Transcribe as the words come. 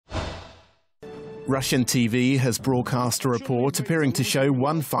Russian TV has broadcast a report appearing to show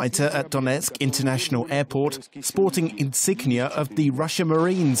one fighter at Donetsk International Airport sporting insignia of the Russian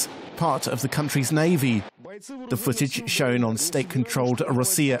Marines, part of the country's navy. The footage shown on state-controlled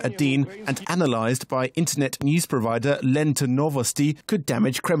Rossiya and analysed by internet news provider Lenta Novostiy could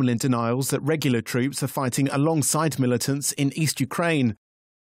damage Kremlin denials that regular troops are fighting alongside militants in East Ukraine.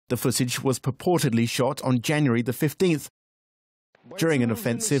 The footage was purportedly shot on January the 15th, during an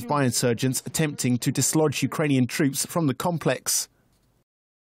offensive by insurgents attempting to dislodge Ukrainian troops from the complex.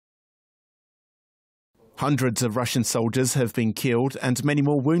 Hundreds of Russian soldiers have been killed and many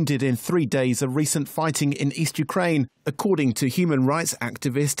more wounded in 3 days of recent fighting in East Ukraine, according to human rights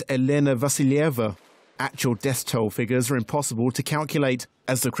activist Lenta Novostiy. Actual death toll figures are impossible to calculate,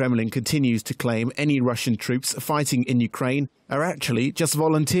 as the Kremlin continues to claim any Russian troops fighting in Ukraine are actually just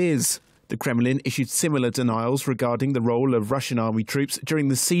volunteers. The Kremlin issued similar denials regarding the role of Russian army troops during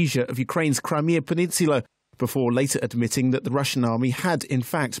the seizure of Ukraine's Crimea Peninsula, before later admitting that the Russian army had in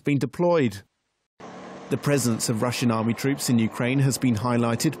fact been deployed. The presence of Russian army troops in Ukraine has been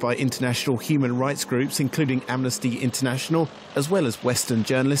highlighted by international human rights groups including Amnesty International, as well as Western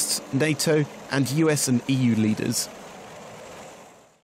journalists, NATO and US and EU leaders.